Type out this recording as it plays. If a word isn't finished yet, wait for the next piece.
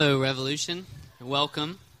Hello, Revolution.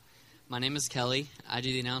 Welcome. My name is Kelly. I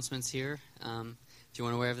do the announcements here. If you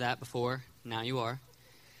weren't aware of that before, now you are.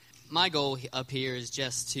 My goal up here is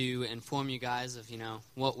just to inform you guys of,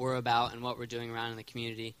 what we're about and what we're doing around in the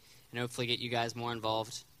community, and hopefully get you guys more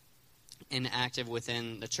involved and active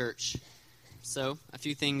within the church. So, a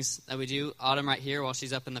few things that we do. Autumn right here, while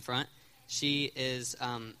she's up in the front, she is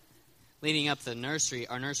leading up our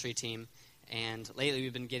nursery team, and lately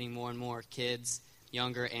we've been getting more and more kids,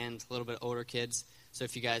 younger and a little bit older kids. So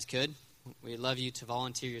if you guys could, we'd love you to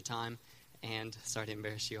volunteer your time. And sorry to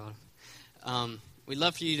embarrass you, Autumn. We'd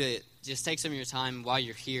love for you to just take some of your time while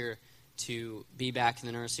you're here to be back in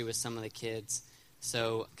the nursery with some of the kids.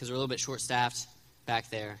 So, because we're a little bit short-staffed back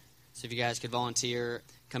there. So if you guys could volunteer,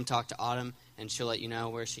 come talk to Autumn, and she'll let you know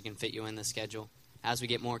where she can fit you in the schedule. As we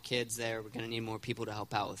get more kids there, we're going to need more people to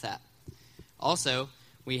help out with that. Also,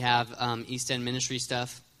 we have East End ministry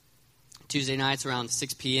stuff. Tuesday nights around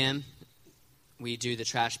 6 p.m., we do the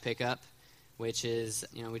trash pickup, which is,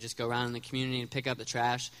 we just go around in the community and pick up the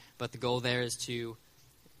trash. But the goal there is to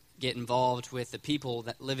get involved with the people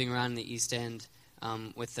that living around in the East End,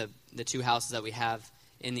 with the two houses that we have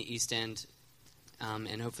in the East End.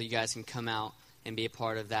 And hopefully you guys can come out and be a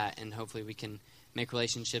part of that. And hopefully we can make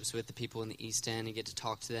relationships with the people in the East End and get to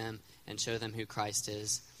talk to them and show them who Christ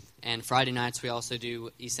is. And Friday nights we also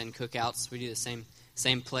do East End cookouts. We do the same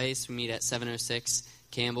place. We meet at 706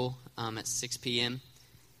 Campbell at 6 p.m.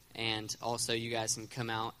 And also you guys can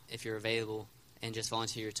come out if you're available and just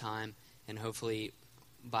volunteer your time. And hopefully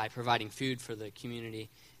by providing food for the community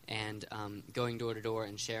and going door to door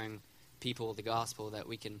and sharing people the gospel, that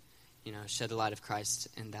we can, shed the light of Christ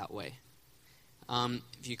in that way.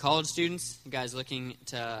 If you college students, you guys looking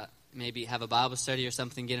to maybe have a Bible study or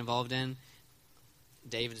something to get involved in,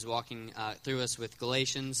 David is walking through us with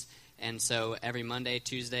Galatians. And so every Monday,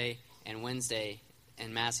 Tuesday, and Wednesday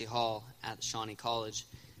in Massey Hall at Shawnee College,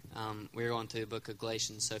 we're going through the book of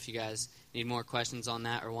Galatians. So if you guys need more questions on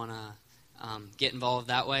that or want to get involved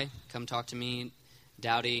that way, come talk to me,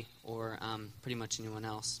 Dowdy, or pretty much anyone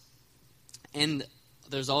else. And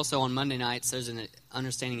there's also on Monday nights, there's an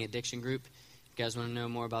Understanding Addiction group. If you guys want to know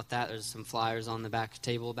more about that, there's some flyers on the back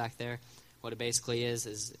table back there. What it basically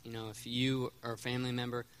is, if you or a family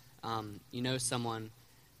member, someone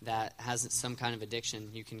that has some kind of addiction,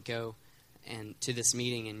 you can go and to this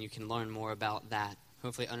meeting and you can learn more about that.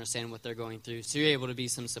 Hopefully understand what they're going through, so you're able to be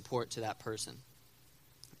some support to that person.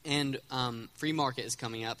 And Free Market is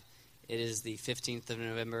coming up. It is the 15th of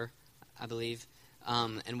November, I believe.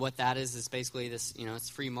 And what that is basically this, it's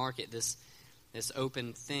Free Market, this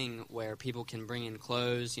open thing where people can bring in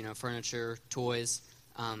clothes, furniture, toys.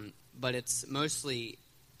 But it's mostly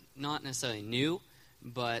not necessarily new,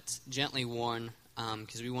 but gently worn,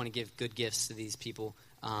 because we want to give good gifts to these people.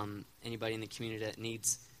 Anybody in the community that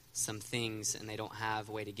needs some things and they don't have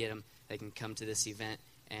a way to get them, they can come to this event,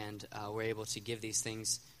 and we're able to give these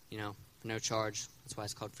things, for no charge. That's why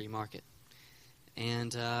it's called Free Market.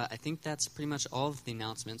 And I think that's pretty much all of the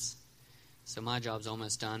announcements. So my job's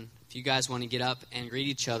almost done. If you guys want to get up and greet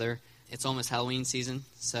each other, it's almost Halloween season,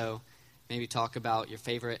 so maybe talk about your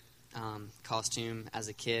favorite costume as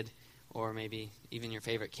a kid, or maybe even your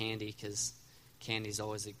favorite candy, because candy's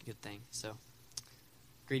always a good thing. So,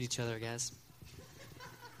 greet each other, guys.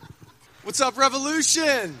 What's up,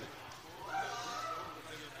 Revolution? What's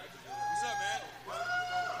up, man?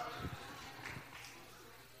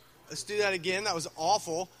 Let's do that again. That was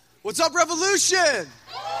awful. What's up, Revolution?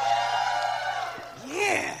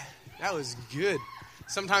 Yeah, that was good.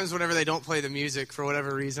 Sometimes whenever they don't play the music, for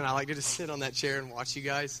whatever reason, I like to just sit on that chair and watch you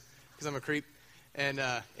guys, because I'm a creep. And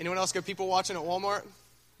anyone else got people watching at Walmart?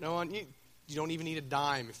 No one? You don't even need a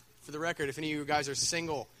dime. For the record, if any of you guys are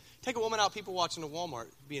single, take a woman out people watching at Walmart.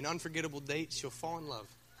 It'd be an unforgettable date. She'll fall in love.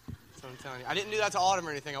 That's what I'm telling you. I didn't do that to Autumn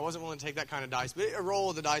or anything. I wasn't willing to take that kind of dice. But a roll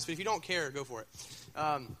of the dice. But if you don't care, go for it.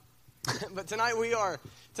 But tonight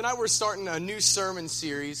we're starting a new sermon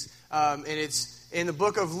series. And it's in the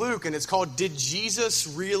book of Luke. And it's called, Did Jesus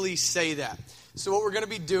Really Say That? So what we're going to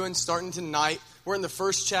be doing starting tonight, we're in the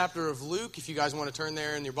first chapter of Luke. If you guys want to turn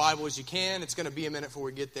there in your Bibles, you can. It's going to be a minute before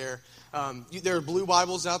we get there. There are blue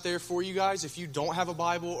Bibles out there for you guys. If you don't have a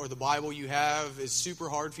Bible, or the Bible you have is super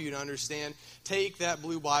hard for you to understand, take that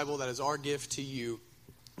blue Bible. That is our gift to you.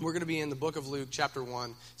 We're going to be in the book of Luke, chapter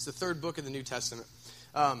 1. It's the third book of the New Testament.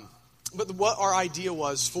 But what our idea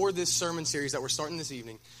was for this sermon series that we're starting this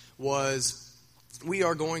evening was we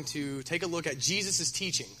are going to take a look at Jesus'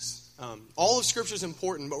 teachings. All of Scripture is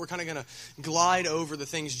important, but we're kind of going to glide over the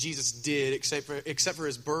things Jesus did, except for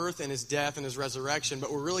his birth and his death and his resurrection.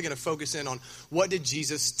 But we're really going to focus in on what did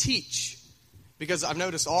Jesus teach. Because I've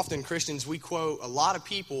noticed often Christians, we quote a lot of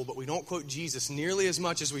people, but we don't quote Jesus nearly as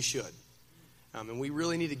much as we should. And we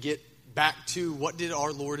really need to get back to what did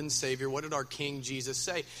our Lord and Savior, what did our King Jesus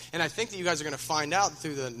say? And I think that you guys are going to find out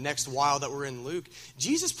through the next while that we're in Luke,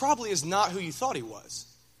 Jesus probably is not who you thought he was.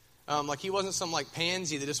 Like he wasn't some like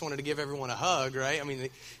pansy that just wanted to give everyone a hug, right? I mean,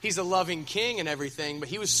 he's a loving king and everything, but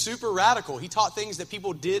he was super radical. He taught things that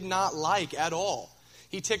people did not like at all.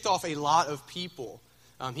 He ticked off a lot of people.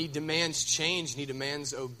 He demands change and he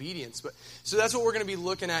demands obedience. So that's what we're going to be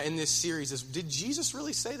looking at in this series is, did Jesus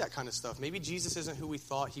really say that kind of stuff? Maybe Jesus isn't who we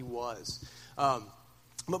thought he was.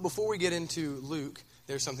 But before we get into Luke,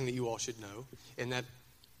 there's something that you all should know, and that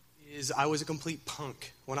is I was a complete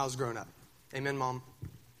punk when I was growing up. Amen, Mom?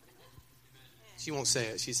 She won't say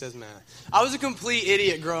it. She says, man. I was a complete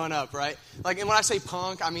idiot growing up, right? Like, and when I say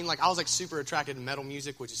punk, I mean, like, I was, like, super attracted to metal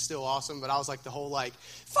music, which is still awesome, but I was, like, the whole, like,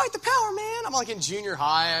 fight the power, man. I'm, like, in junior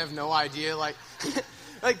high. I have no idea. Like,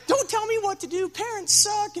 like, don't tell me what to do. Parents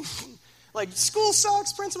suck. And, like, school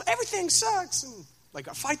sucks. Principal, everything sucks. And, like,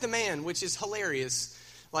 fight the man, which is hilarious.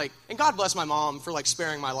 Like, and God bless my mom for, like,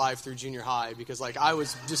 sparing my life through junior high because, like, I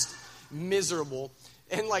was just miserable.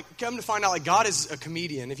 And, like, come to find out, like, God is a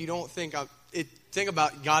comedian. If you don't think think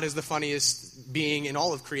about God as the funniest being in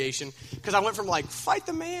all of creation. Because I went from, like, fight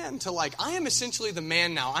the man to, like, I am essentially the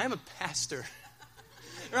man now. I am a pastor.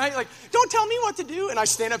 Right? Like, don't tell me what to do. And I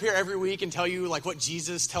stand up here every week and tell you, like, what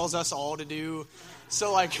Jesus tells us all to do.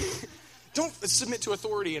 So, like, don't submit to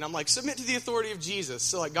authority. And I'm like, submit to the authority of Jesus.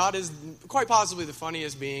 So, like, God is quite possibly the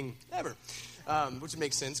funniest being ever. Which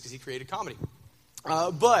makes sense because he created comedy.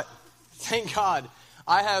 But, thank God,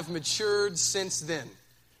 I have matured since then.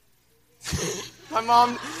 My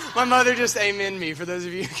mother just amen me, for those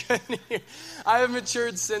of you who couldn't hear. I have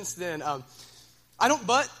matured since then.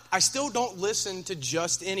 But I still don't listen to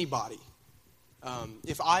just anybody.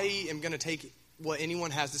 If I am going to take what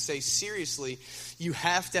anyone has to say seriously, you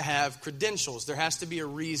have to have credentials. There has to be a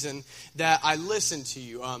reason that I listen to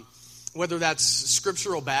you. Whether that's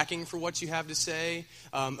scriptural backing for what you have to say,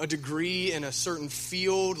 a degree in a certain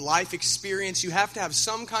field, life experience, you have to have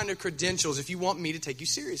some kind of credentials if you want me to take you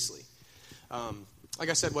seriously. Like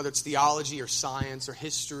I said, whether it's theology or science or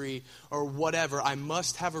history or whatever, I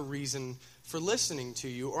must have a reason for listening to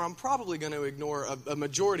you, or I'm probably going to ignore a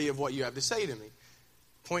majority of what you have to say to me.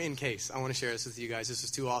 Point in case, I want to share this with you guys. This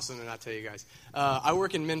is too awesome to not tell you guys. I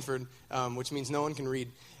work in Minford, which means no one can read.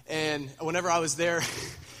 And whenever I was there,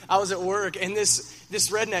 I was at work, and this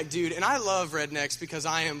redneck dude, and I love rednecks because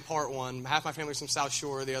I am part one. Half my family's from South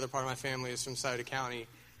Shore. The other part of my family is from Scioto County.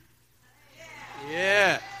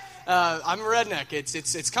 Yeah. I'm a redneck.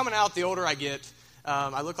 It's coming out the older I get.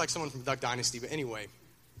 I look like someone from Duck Dynasty, but anyway.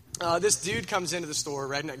 This dude comes into the store,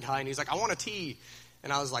 redneck guy, and he's like, I want a tea.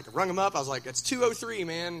 And I was like, rung him up. I was like, it's $2.03,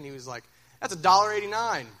 man. And he was like, that's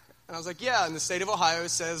 $1.89. And I was like, yeah, and the state of Ohio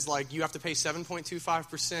says, like, you have to pay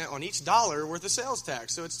 7.25% on each dollar worth of sales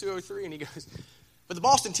tax. So it's $2.03. And he goes, but the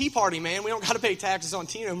Boston Tea Party, man, we don't got to pay taxes on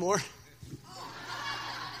tea no more.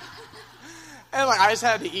 And, like, I just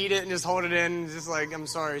had to eat it and just hold it in, just like, I'm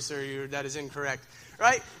sorry, sir, that is incorrect,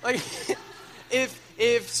 right? Like,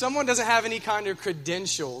 if someone doesn't have any kind of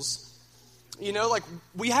credentials, you know, like,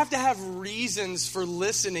 we have to have reasons for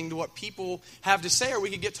listening to what people have to say, or we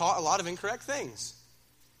could get taught a lot of incorrect things,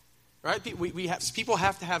 right? People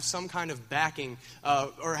have to have some kind of backing,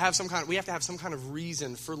 we have to have some kind of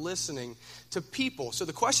reason for listening to people. So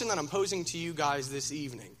the question that I'm posing to you guys this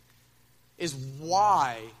evening is,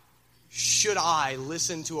 why should I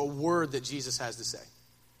listen to a word that Jesus has to say?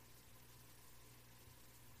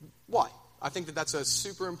 Why? I think that that's a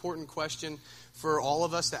super important question for all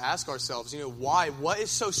of us to ask ourselves. You know, why? What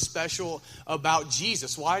is so special about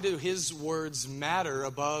Jesus? Why do his words matter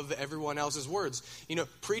above everyone else's words? You know,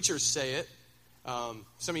 preachers say it.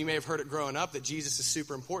 Some of you may have heard it growing up that Jesus is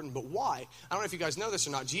super important, but why? I don't know if you guys know this or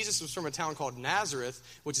not. Jesus was from a town called Nazareth,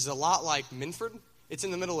 which is a lot like Minford. It's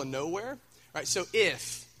in the middle of nowhere, right? So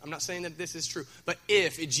I'm not saying that this is true, but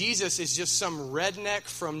if Jesus is just some redneck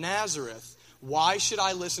from Nazareth, why should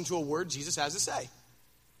I listen to a word Jesus has to say?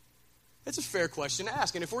 It's a fair question to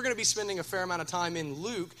ask. And if we're going to be spending a fair amount of time in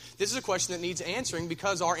Luke, this is a question that needs answering,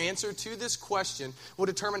 because our answer to this question will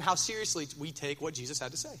determine how seriously we take what Jesus had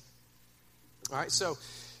to say. All right, so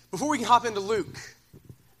before we can hop into Luke,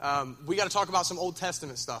 we got to talk about some Old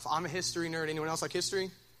Testament stuff. I'm a history nerd. Anyone else like history?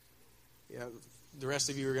 Yeah. The rest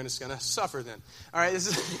of you are going to suffer then. All right,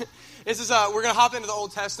 we're going to hop into the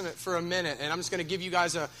Old Testament for a minute, and I'm just going to give you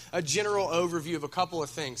guys a general overview of a couple of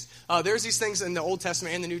things. There's these things in the Old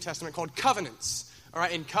Testament and the New Testament called covenants. All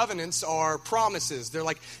right, and covenants are promises. They're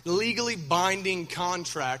like legally binding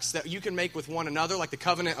contracts that you can make with one another, like the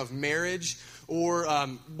covenant of marriage, or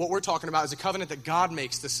what we're talking about is a covenant that God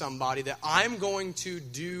makes to somebody that I'm going to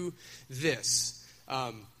do this.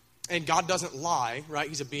 And God doesn't lie, right?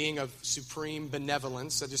 He's a being of supreme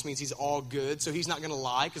benevolence. That just means he's all good. So he's not going to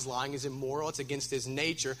lie because lying is immoral. It's against his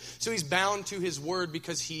nature. So he's bound to his word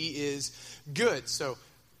because he is good. So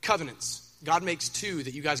covenants. God makes two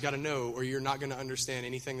that you guys got to know or you're not going to understand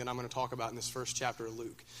anything that I'm going to talk about in this first chapter of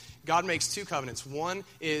Luke. God makes two covenants. One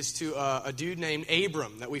is to a dude named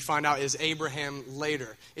Abram that we find out is Abraham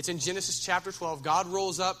later. It's in Genesis chapter 12. God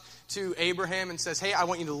rolls up to Abraham and says, hey, I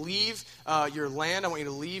want you to leave your land. I want you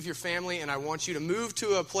to leave your family, and I want you to move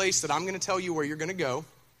to a place that I'm going to tell you where you're going to go.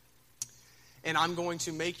 And I'm going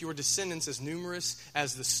to make your descendants as numerous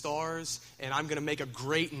as the stars, and I'm going to make a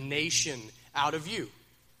great nation out of you.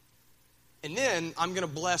 And then I'm going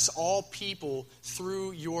to bless all people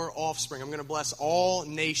through your offspring. I'm going to bless all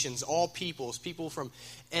nations, all peoples, people from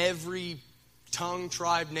every tongue,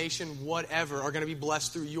 tribe, nation, whatever, are going to be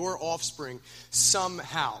blessed through your offspring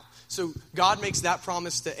somehow. So God makes that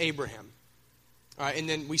promise to Abraham. All right, and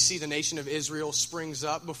then we see the nation of Israel springs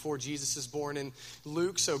up before Jesus is born in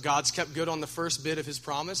Luke. So God's kept good on the first bit of his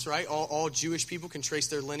promise, right? All Jewish people can trace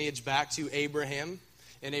their lineage back to Abraham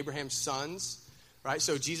and Abraham's sons. Right,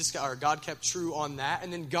 so God kept true on that.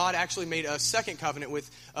 And then God actually made a second covenant with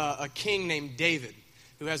a king named David,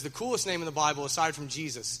 who has the coolest name in the Bible aside from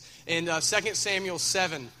Jesus. In 2 Samuel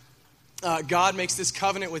 7, God makes this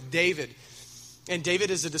covenant with David. And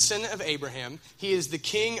David is a descendant of Abraham. He is the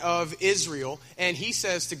king of Israel. And he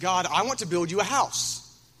says to God, I want to build you a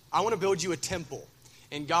house. I want to build you a temple.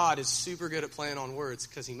 And God is super good at playing on words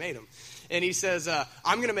because he made them. And he says,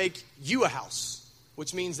 I'm going to make you a house.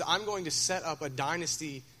 Which means that I'm going to set up a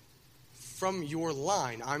dynasty from your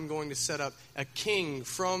line. I'm going to set up a king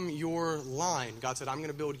from your line. God said, I'm going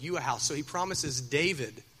to build you a house. So he promises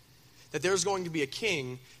David that there's going to be a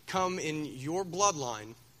king come in your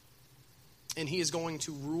bloodline, and he is going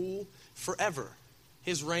to rule forever.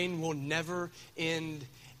 His reign will never end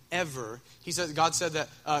ever. God said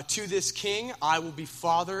that to this king, I will be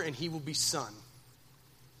father and he will be son.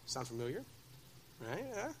 Sound familiar? Right?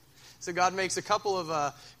 Yeah. So God makes a couple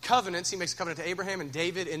of covenants. He makes a covenant to Abraham and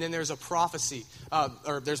David, and then there's a prophecy.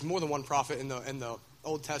 Or there's more than one prophet in the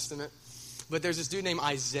Old Testament. But there's this dude named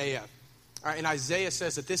Isaiah. All right, and Isaiah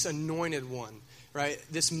says that this anointed one, right,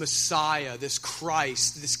 this Messiah, this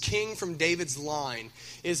Christ, this king from David's line,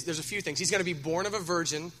 there's a few things. He's going to be born of a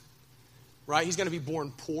virgin, right? He's going to be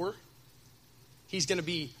born poor. He's going to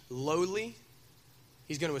be lowly.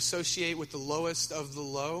 He's going to associate with the lowest of the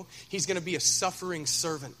low. He's going to be a suffering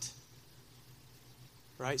servant.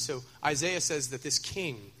 Right? So Isaiah says that this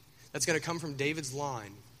king that's going to come from David's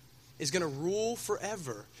line is going to rule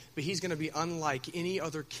forever, but he's going to be unlike any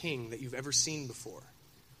other king that you've ever seen before.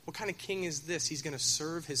 What kind of king is this? He's going to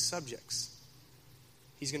serve his subjects.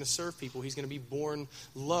 He's going to serve people. He's going to be born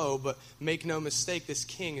low, but make no mistake, this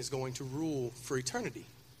king is going to rule for eternity.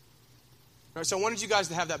 Right, so I wanted you guys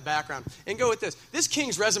to have that background. And go with this. This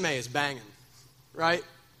king's resume is banging, right?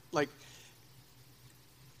 Like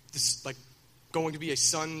going to be a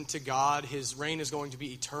son to God. His reign is going to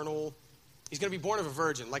be eternal. He's going to be born of a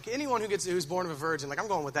virgin. Like anyone who's born of a virgin, like I'm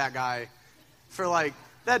going with that guy for like,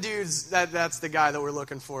 that dude's, that's the guy that we're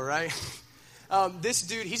looking for, right? This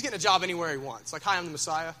dude, he's getting a job anywhere he wants. Like, hi, I'm the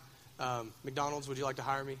Messiah. McDonald's, would you like to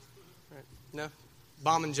hire me? Right. No?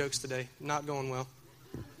 Bombing jokes today. Not going well.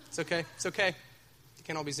 It's okay. It's okay. You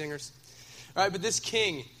can't all be zingers. All right, but this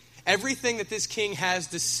king, everything that this king has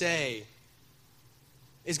to say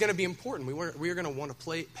is going to be important. We are going to want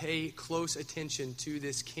to pay close attention to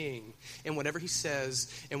this king and whatever he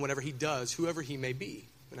says and whatever he does, whoever he may be.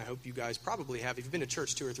 And I hope you guys probably have. If you've been to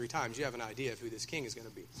church 2 or 3 times, you have an idea of who this king is going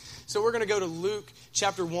to be. So we're going to go to Luke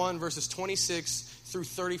chapter 1, verses 26 through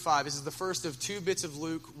 35. This is the first of 2 bits of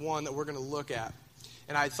Luke 1 that we're going to look at.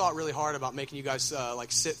 And I thought really hard about making you guys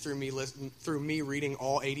sit through me reading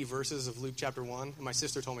all 80 verses of Luke chapter 1. And my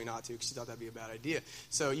sister told me not to because she thought that'd be a bad idea.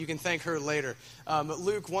 So you can thank her later. But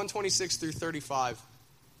Luke 1:26 through 35.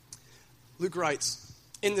 Luke writes,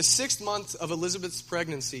 in the 6th month of Elizabeth's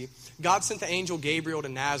pregnancy, God sent the angel Gabriel to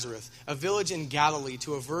Nazareth, a village in Galilee,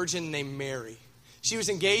 to a virgin named Mary. She was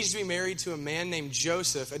engaged to be married to a man named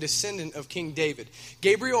Joseph, a descendant of King David.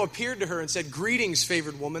 Gabriel appeared to her and said, greetings,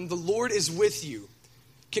 favored woman, the Lord is with you.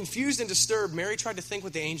 Confused and disturbed, Mary tried to think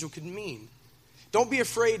what the angel could mean. Don't be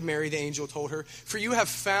afraid, Mary, the angel told her, for you have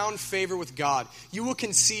found favor with God. You will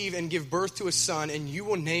conceive and give birth to a son, and you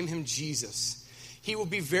will name him Jesus. He will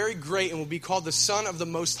be very great and will be called the Son of the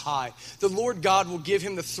Most High. The Lord God will give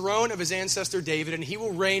him the throne of his ancestor David, and he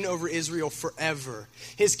will reign over Israel forever.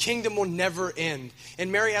 His kingdom will never end.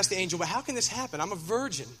 And Mary asked the angel, but how can this happen? I'm a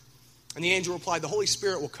virgin. And the angel replied, the Holy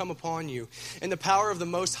Spirit will come upon you, and the power of the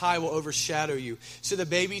Most High will overshadow you. So the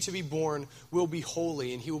baby to be born will be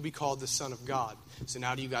holy, and he will be called the Son of God. So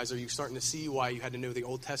now are you starting to see why you had to know the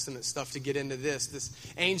Old Testament stuff to get into this? This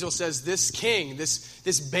angel says this king,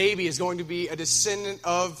 this baby is going to be a descendant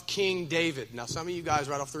of King David. Now some of you guys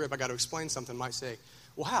right off the rip, I got to explain something, might say,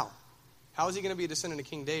 well, how? How is he going to be a descendant of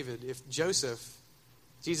King David if Joseph,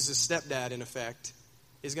 Jesus' stepdad in effect,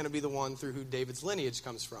 is going to be the one through who David's lineage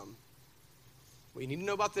comes from? Well, you need to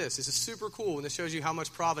know about this. This is super cool, and this shows you how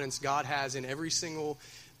much providence God has in every single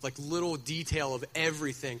little detail of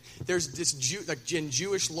everything. There's this in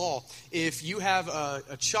Jewish law, if you have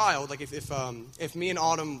a child, if me and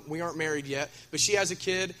Autumn, we aren't married yet, but she has a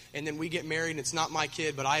kid, and then we get married, and it's not my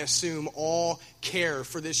kid, but I assume all care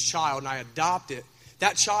for this child, and I adopt it,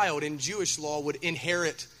 that child in Jewish law would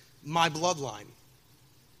inherit my bloodline.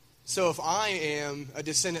 So if I am a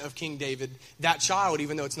descendant of King David, that child,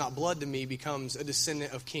 even though it's not blood to me, becomes a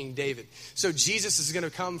descendant of King David. So Jesus is going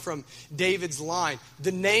to come from David's line.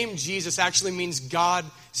 The name Jesus actually means God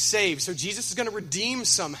saves. So Jesus is going to redeem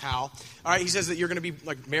somehow. All right, he says that you're going to be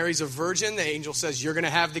like Mary's a virgin. The angel says you're going to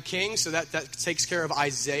have the king. So that takes care of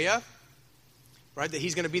Isaiah, right? That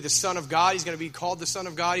he's going to be the Son of God. He's going to be called the Son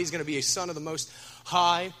of God. He's going to be a son of the Most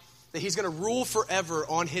High. That he's going to rule forever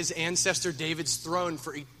on his ancestor David's throne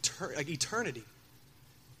for eternity.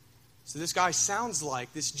 So this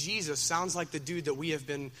Jesus sounds like the dude that we have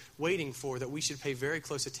been waiting for, that we should pay very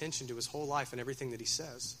close attention to his whole life and everything that he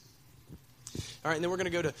says. All right, and then we're going to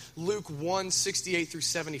go to Luke 1, 68 through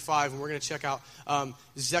 75, and we're going to check out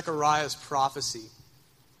Zechariah's prophecy.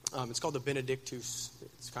 It's called the Benedictus.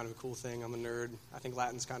 It's kind of a cool thing. I'm a nerd. I think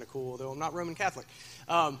Latin's kind of cool, though I'm not Roman Catholic.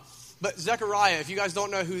 But Zechariah, if you guys don't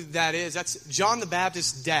know who that is, that's John the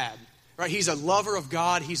Baptist's dad. Right? He's a lover of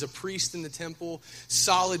God. He's a priest in the temple.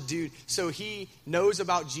 Solid dude. So he knows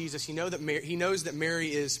about Jesus. He knows that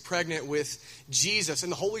Mary is pregnant with Jesus.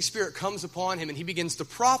 And the Holy Spirit comes upon him and he begins to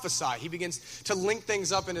prophesy. He begins to link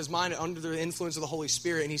things up in his mind under the influence of the Holy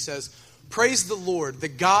Spirit. And he says, praise the Lord, the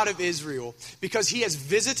God of Israel, because he has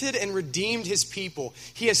visited and redeemed his people.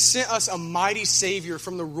 He has sent us a mighty Savior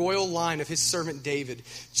from the royal line of his servant David,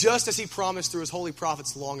 just as he promised through his holy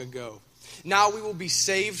prophets long ago. Now we will be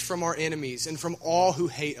saved from our enemies and from all who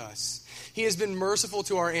hate us. He has been merciful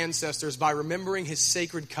to our ancestors by remembering his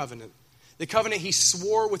sacred covenant, the covenant he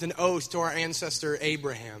swore with an oath to our ancestor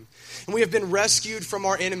Abraham. And we have been rescued from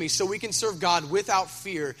our enemies so we can serve God without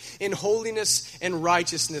fear in holiness and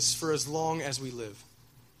righteousness for as long as we live.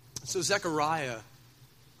 So Zechariah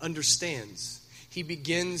understands. He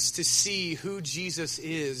begins to see who Jesus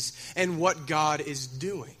is and what God is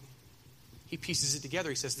doing. He pieces it together.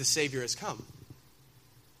 He says, the Savior has come.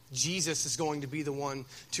 Jesus is going to be the one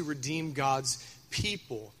to redeem God's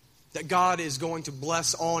people. That God is going to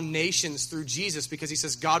bless all nations through Jesus, because he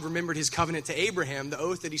says God remembered his covenant to Abraham, the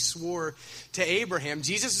oath that he swore to Abraham.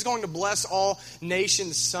 Jesus is going to bless all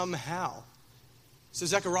nations somehow. So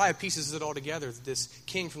Zechariah pieces it all together. That this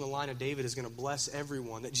king from the line of David is going to bless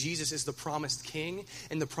everyone. That Jesus is the promised king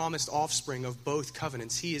and the promised offspring of both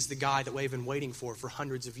covenants. He is the guy that we've been waiting for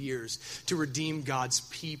hundreds of years to redeem God's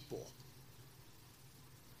people.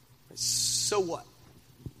 So what?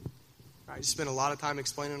 I spent a lot of time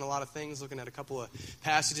explaining a lot of things, looking at a couple of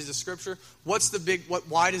passages of Scripture.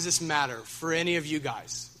 Why does this matter for any of you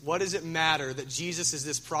guys? What does it matter that Jesus is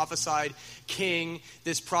this prophesied king,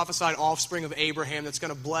 this prophesied offspring of Abraham that's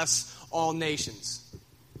going to bless all nations?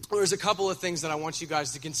 Well, there's a couple of things that I want you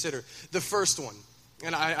guys to consider. The first one,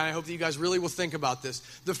 and I hope that you guys really will think about this.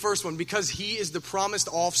 The first one, because he is the promised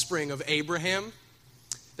offspring of Abraham,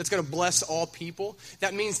 that's going to bless all people,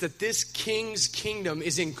 that means that this king's kingdom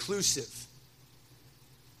is inclusive.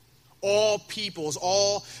 All peoples,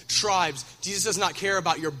 all tribes. Jesus does not care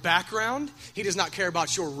about your background. He does not care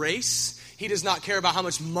about your race. He does not care about how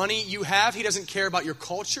much money you have. He doesn't care about your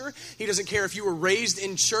culture. He doesn't care if you were raised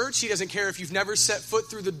in church. He doesn't care if you've never set foot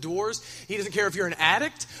through the doors. He doesn't care if you're an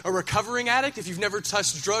addict, a recovering addict, if you've never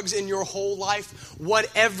touched drugs in your whole life,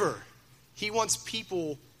 whatever. He wants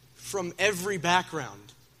people from every background.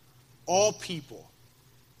 All people.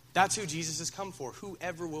 That's who Jesus has come for.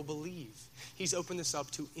 Whoever will believe. He's opened this up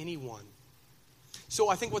to anyone. So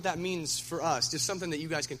I think what that means for us, just something that you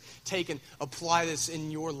guys can take and apply this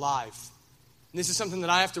in your life. And this is something that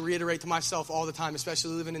I have to reiterate to myself all the time,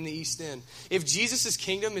 especially living in the East End. If Jesus'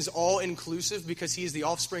 kingdom is all-inclusive because he is the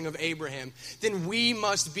offspring of Abraham, then we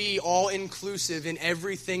must be all-inclusive in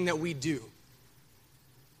everything that we do.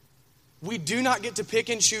 We do not get to pick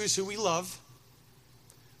and choose who we love.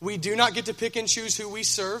 We do not get to pick and choose who we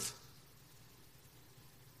serve.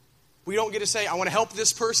 We don't get to say, I want to help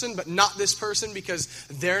this person, but not this person because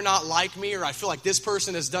they're not like me, or I feel like this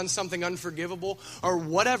person has done something unforgivable, or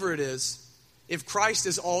whatever it is. If Christ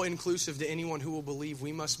is all-inclusive to anyone who will believe,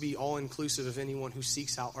 we must be all-inclusive of anyone who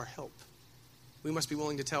seeks out our help. We must be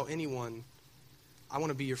willing to tell anyone, I want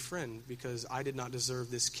to be your friend because I did not deserve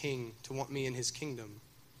this king to want me in his kingdom,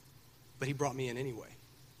 but he brought me in anyway.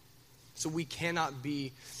 So we cannot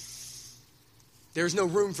be, there's no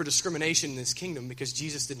room for discrimination in this kingdom because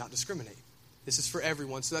Jesus did not discriminate. This is for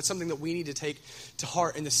everyone. So that's something that we need to take to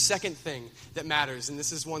heart. And the second thing that matters, and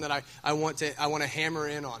this is one that I want to hammer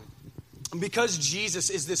in on. Because Jesus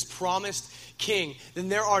is this promised king, then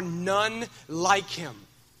there are none like him.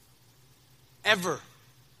 Ever.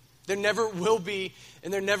 There never will be,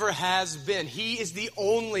 and there never has been. He is the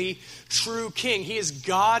only true king. He is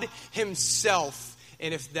God himself.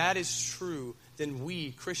 And if that is true, then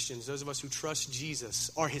we, Christians, those of us who trust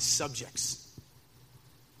Jesus, are his subjects.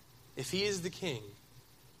 If he is the king,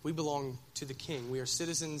 we belong to the king. We are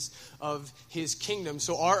citizens of his kingdom.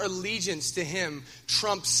 So our allegiance to him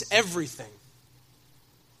trumps everything.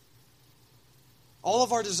 All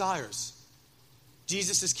of our desires.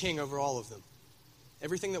 Jesus is king over all of them.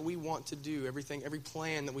 Everything that we want to do, every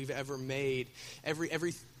plan that we've ever made,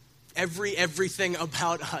 everything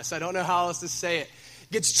about us, I don't know how else to say it,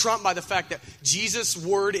 gets trumped by the fact that Jesus'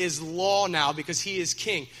 word is law now because he is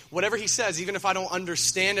king. Whatever he says, even if I don't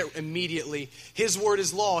understand it immediately, his word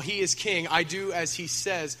is law. He is king. I do as he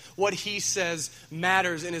says. What he says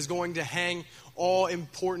matters and is going to hang all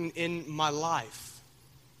important in my life.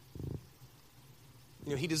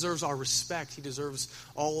 You know, he deserves our respect. He deserves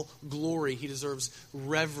all glory. He deserves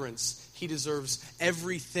reverence. He deserves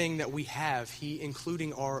everything that we have,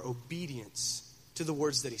 including our obedience to the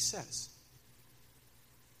words that he says.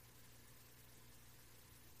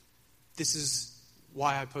 This is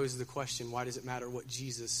why I pose the question, why does it matter what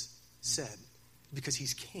Jesus said? Because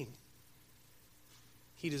he's king.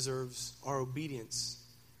 He deserves our obedience.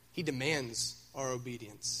 He demands our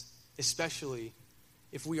obedience, especially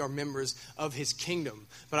if we are members of his kingdom.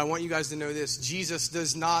 But I want you guys to know this. Jesus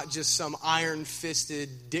does not just some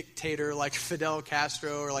iron-fisted dictator like Fidel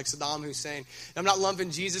Castro or like Saddam Hussein. I'm not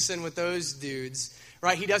lumping Jesus in with those dudes.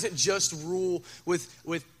 Right? He doesn't just rule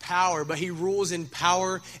with power, but he rules in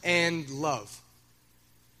power and love.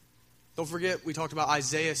 Don't forget, we talked about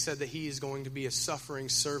Isaiah said that he is going to be a suffering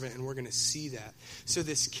servant, and we're going to see that. So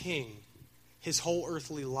this king, his whole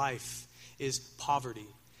earthly life is poverty.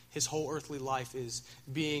 His whole earthly life is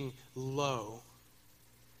being low.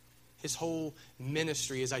 His whole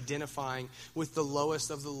ministry is identifying with the lowest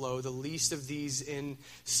of the low, the least of these in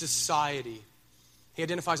society. He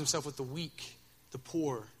identifies himself with the weak, the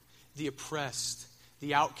poor, the oppressed,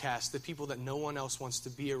 the outcast, the people that no one else wants to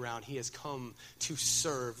be around. He has come to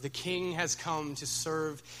serve. The king has come to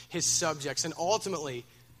serve his subjects. And ultimately,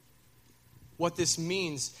 what this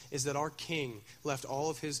means is that our king left all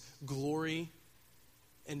of his glory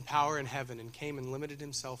and power in heaven and came and limited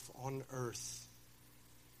himself on earth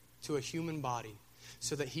to a human body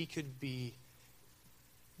so that he could be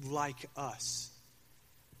like us.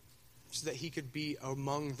 So that he could be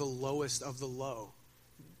among the lowest of the low,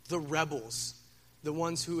 the rebels, the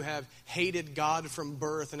ones who have hated God from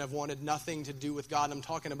birth and have wanted nothing to do with God. I'm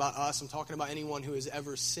talking about us. I'm talking about anyone who has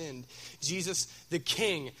ever sinned. Jesus, the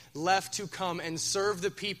king, left to come and serve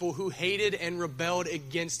the people who hated and rebelled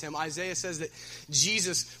against him. Isaiah says that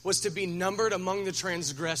Jesus was to be numbered among the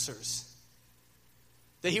transgressors,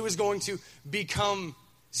 that he was going to become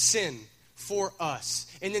sin for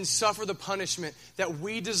us, and then suffer the punishment that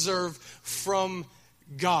we deserve from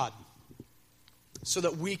God so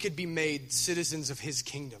that we could be made citizens of his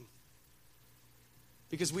kingdom.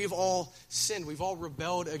 Because we've all sinned. We've all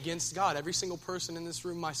rebelled against God. Every single person in this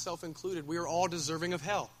room, myself included, we are all deserving of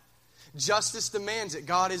hell. Justice demands it.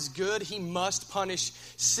 God is good. He must punish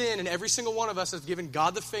sin. And every single one of us has given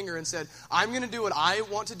God the finger and said, I'm going to do what I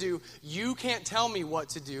want to do. You can't tell me what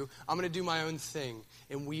to do. I'm going to do my own thing.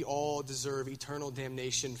 And we all deserve eternal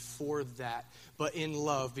damnation for that. But in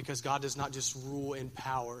love, because God does not just rule in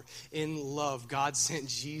power. In love, God sent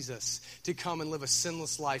Jesus to come and live a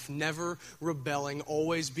sinless life, never rebelling,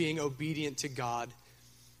 always being obedient to God.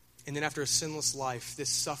 And then after a sinless life, this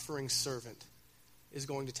suffering servant is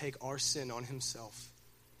going to take our sin on himself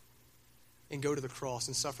and go to the cross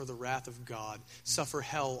and suffer the wrath of God, suffer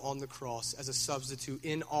hell on the cross as a substitute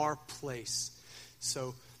in our place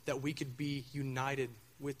so that we could be united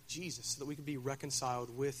with Jesus, so that we could be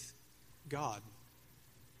reconciled with God,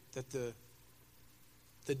 that the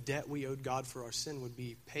the debt we owed God for our sin would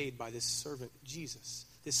be paid by this servant Jesus,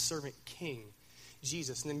 this servant king,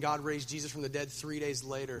 Jesus. And then God raised Jesus from the dead 3 days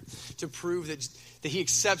later to prove that he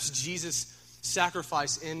accepts Jesus'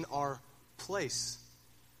 sacrifice in our place.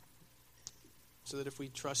 So that if we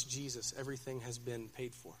trust Jesus, everything has been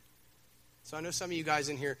paid for. So I know some of you guys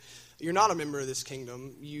in here, you're not a member of this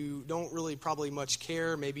kingdom. You don't really probably much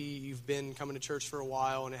care. Maybe you've been coming to church for a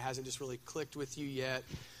while and it hasn't just really clicked with you yet.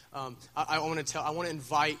 I want to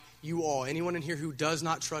invite you all, anyone in here who does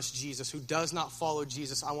not trust Jesus, who does not follow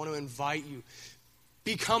Jesus, I want to invite you.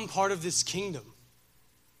 Become part of this kingdom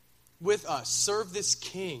with us. Serve this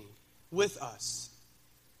king with us.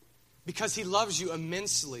 Because he loves you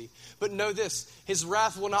immensely. But know this, his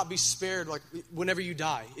wrath will not be spared like whenever you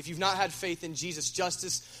die. If you've not had faith in Jesus,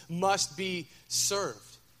 justice must be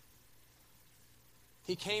served.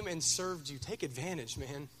 He came and served you. Take advantage,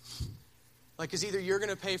 man. Because either you're going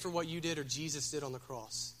to pay for what you did or Jesus did on the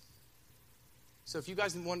cross. So if you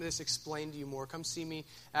guys want this explained to you more, come see me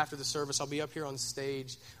after the service. I'll be up here on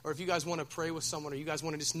stage. Or if you guys want to pray with someone, or you guys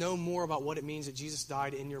want to just know more about what it means that Jesus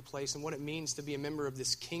died in your place and what it means to be a member of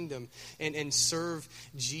this kingdom and serve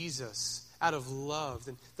Jesus out of love,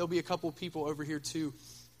 then there'll be a couple people over here too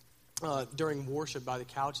during worship by the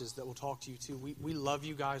couches that will talk to you too. We love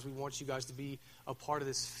you guys. We want you guys to be a part of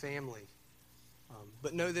this family.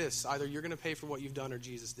 But know this, either you're going to pay for what you've done or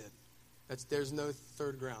Jesus did. There's no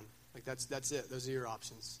third ground. That's it. Those are your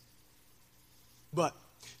options. But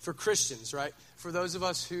for Christians, right? For those of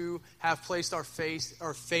us who have placed our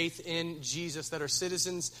faith in Jesus, that are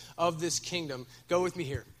citizens of this kingdom, go with me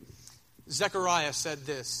here. Zechariah said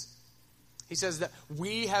this. He says that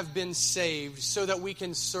we have been saved so that we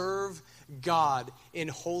can serve God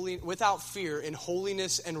without fear, in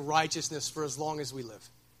holiness and righteousness for as long as we live.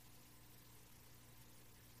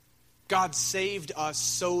 God saved us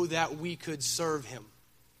so that we could serve him.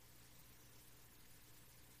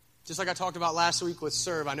 Just like I talked about last week with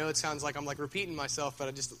serve. I know it sounds like I'm repeating myself, but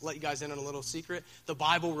I just let you guys in on a little secret. The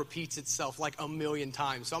Bible repeats itself like a million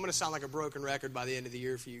times. So I'm going to sound like a broken record by the end of the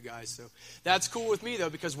year for you guys. So that's cool with me,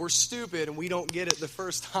 though, because we're stupid and we don't get it the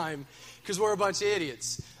first time because we're a bunch of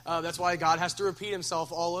idiots. That's why God has to repeat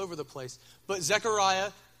himself all over the place. But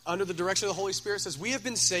Zechariah, under the direction of the Holy Spirit, says we have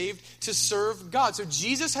been saved to serve God. So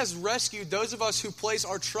Jesus has rescued those of us who place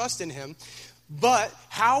our trust in him. But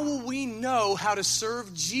how will we know how to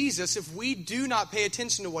serve Jesus if we do not pay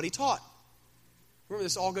attention to what he taught? Remember,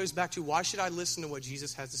 this all goes back to why should I listen to what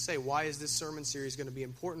Jesus has to say? Why is this sermon series going to be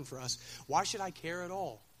important for us? Why should I care at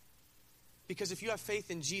all? Because if you have faith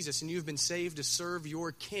in Jesus and you've been saved to serve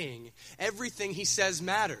your king, everything he says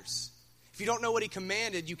matters. If you don't know what he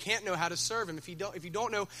commanded, you can't know how to serve him. If you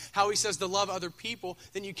don't know how he says to love other people,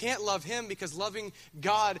 then you can't love him, because loving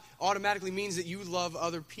God automatically means that you love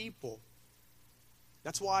other people.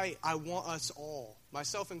 That's why I want us all,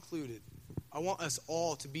 myself included, I want us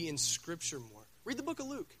all to be in Scripture more. Read the book of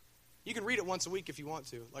Luke. You can read it once a week if you want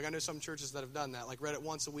to. I know some churches that have done that, read it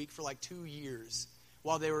once a week for 2 years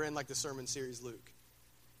while they were in the sermon series Luke.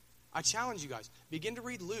 I challenge you guys, begin to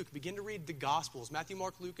read Luke, begin to read the Gospels, Matthew,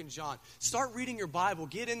 Mark, Luke, and John. Start reading your Bible,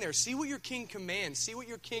 get in there, see what your king commands, see what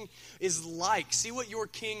your king is like, see what your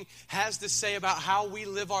king has to say about how we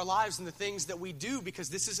live our lives and the things that we do, because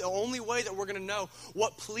this is the only way that we're going to know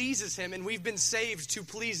what pleases him, and we've been saved to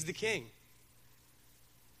please the king.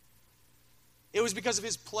 It was because of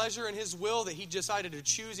his pleasure and his will that he decided to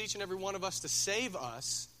choose each and every one of us to save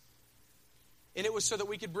us. And it was so that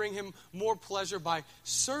we could bring him more pleasure by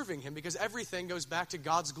serving him, because everything goes back to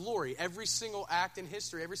God's glory. Every single act in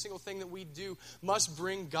history, every single thing that we do must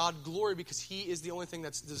bring God glory, because he is the only thing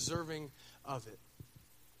that's deserving of it.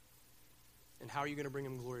 And how are you going to bring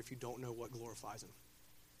him glory if you don't know what glorifies him?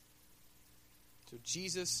 So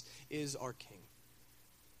Jesus is our king.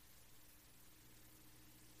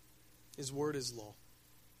 His word is law.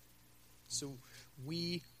 So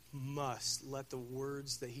we must let the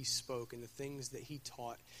words that he spoke and the things that he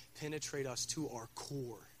taught penetrate us to our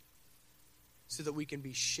core, so that we can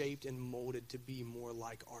be shaped and molded to be more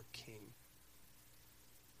like our king.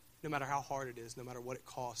 No matter how hard it is, no matter what it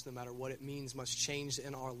costs, no matter what it means must change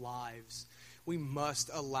in our lives, we must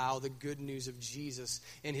allow the good news of Jesus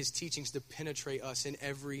and his teachings to penetrate us in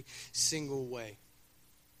every single way.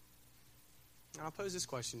 And I'll pose this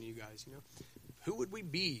question to you guys, who would we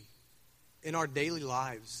be in our daily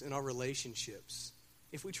lives, in our relationships,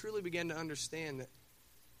 if we truly began to understand that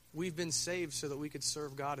we've been saved so that we could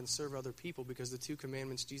serve God and serve other people, because the two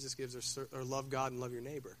commandments Jesus gives are love God and love your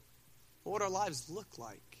neighbor? What would our lives look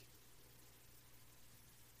like?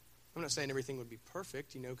 I'm not saying everything would be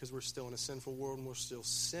perfect, because we're still in a sinful world and we're still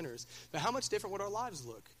sinners. But how much different would our lives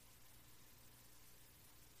look?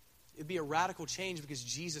 It'd be a radical change because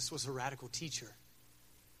Jesus was a radical teacher.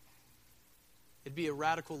 It'd be a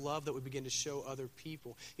radical love that would begin to show other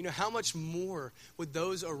people. You know, how much more would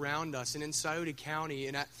those around us and in Scioto County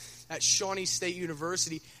and at Shawnee State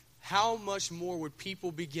University, how much more would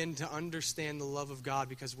people begin to understand the love of God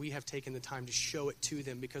because we have taken the time to show it to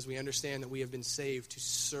them, because we understand that we have been saved to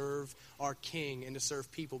serve our King and to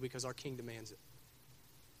serve people because our King demands it.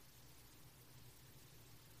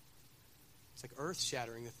 It's like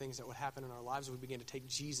earth-shattering, the things that would happen in our lives if we begin to take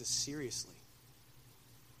Jesus seriously.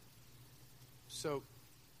 So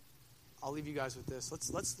I'll leave you guys with this.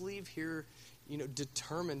 Let's leave here,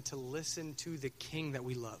 determined to listen to the King that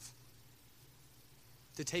we love,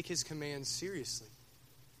 to take his commands seriously,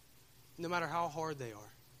 no matter how hard they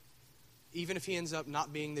are. Even if he ends up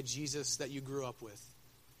not being the Jesus that you grew up with,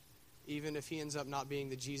 even if he ends up not being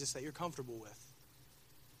the Jesus that you're comfortable with.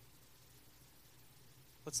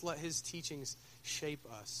 Let's let his teachings shape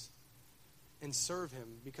us and serve him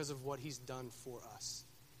because of what he's done for us.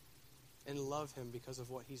 And love him because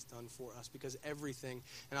of what he's done for us. Because everything,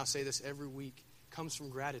 and I'll say this every week, comes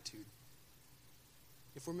from gratitude.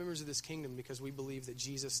 If we're members of this kingdom because we believe that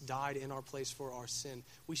Jesus died in our place for our sin,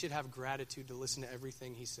 we should have gratitude to listen to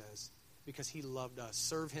everything he says because he loved us.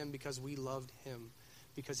 Serve him because we loved him,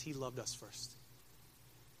 because he loved us first.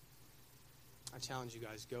 I challenge you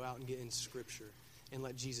guys, go out and get in Scripture and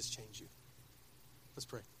let Jesus change you. Let's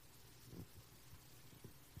pray.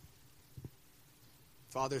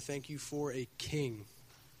 Father, thank you for a king.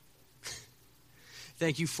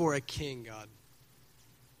 Thank you for a king, God.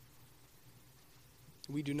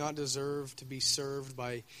 We do not deserve to be served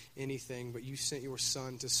by anything, but you sent your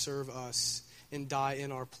Son to serve us and die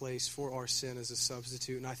in our place for our sin as a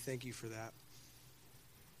substitute, and I thank you for that.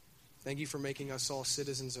 Thank you for making us all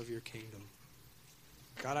citizens of your kingdom.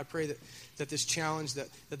 God, I pray that this challenge that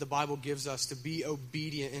the Bible gives us to be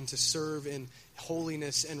obedient and to serve in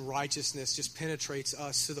holiness and righteousness just penetrates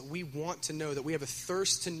us so that we want to know, that we have a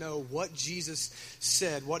thirst to know what Jesus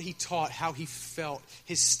said, what he taught, how he felt,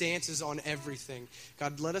 his stances on everything.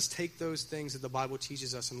 God, let us take those things that the Bible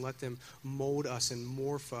teaches us and let them mold us and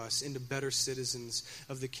morph us into better citizens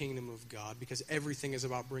of the kingdom of God, because everything is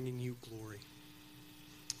about bringing you glory.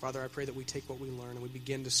 Father, I pray that we take what we learn and we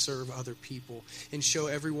begin to serve other people and show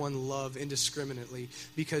everyone love indiscriminately,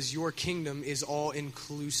 because your kingdom is all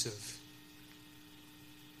inclusive.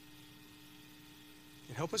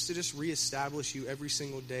 And help us to just reestablish you every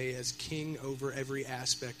single day as king over every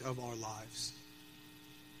aspect of our lives.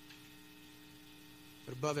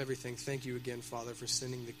 But above everything, thank you again, Father, for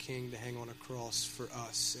sending the King to hang on a cross for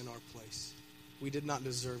us in our place. We did not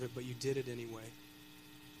deserve it, but you did it anyway.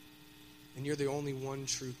 And you're the only one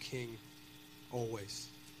true King, always.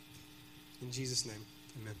 In Jesus' name,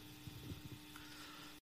 amen.